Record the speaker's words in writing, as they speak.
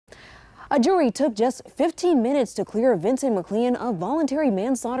A jury took just 15 minutes to clear Vincent McLean of voluntary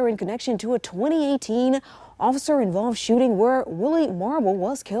manslaughter in connection to a 2018 officer-involved shooting where Willie Marble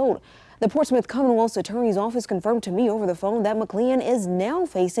was killed. The Portsmouth Commonwealth's Attorney's Office confirmed to me over the phone that McLean is now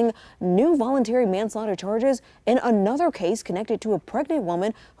facing new voluntary manslaughter charges in another case connected to a pregnant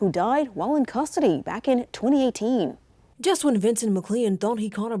woman who died while in custody back in 2018. Just when Vincent McLean thought he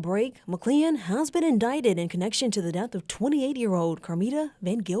caught a break, McLean has been indicted in connection to the death of 28-year-old Carmita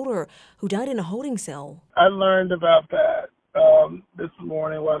Van Gilder, who died in a holding cell. I learned about that this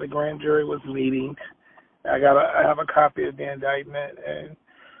morning while the grand jury was meeting. I have a copy of the indictment, and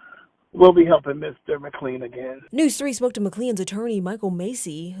we'll be helping Mr. McLean again. News 3 spoke to McLean's attorney, Michael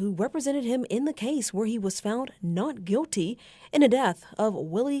Macy, who represented him in the case where he was found not guilty in the death of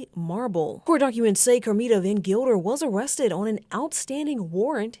Willie Marble. Court documents say Carmita Van Gilder was arrested on an outstanding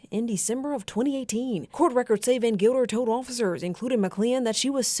warrant in December of 2018. Court records say Van Gilder told officers, including McLean, that she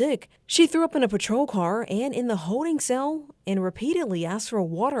was sick. She threw up in a patrol car and in the holding cell and repeatedly asked for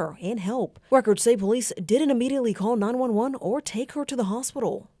water and help. Records say police didn't immediately call 911 or take her to the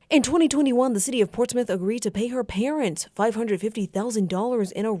hospital. In 2021, the city of Portsmouth agreed to pay her parents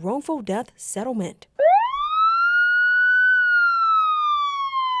 $550,000 in a wrongful death settlement.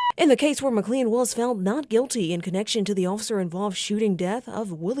 In the case where McLean was found not guilty in connection to the officer-involved shooting death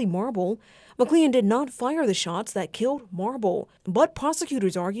of Willie Marble, McLean did not fire the shots that killed Marble. But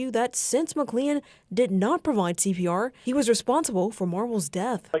prosecutors argue that since McLean did not provide CPR, he was responsible for Marble's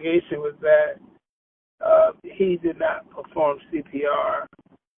death. The allegation was that he did not perform CPR.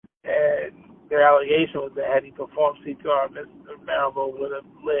 And their allegation was that had he performed CPR, Mr. Marble would have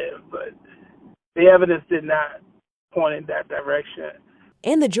lived. But the evidence did not point in that direction.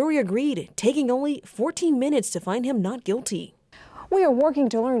 And the jury agreed, taking only 14 minutes to find him not guilty. We are working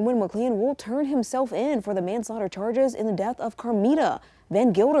to learn when McLean will turn himself in for the manslaughter charges in the death of Carmita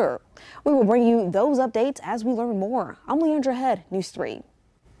Van Gilder. We will bring you those updates as we learn more. I'm Leandra Head, News 3.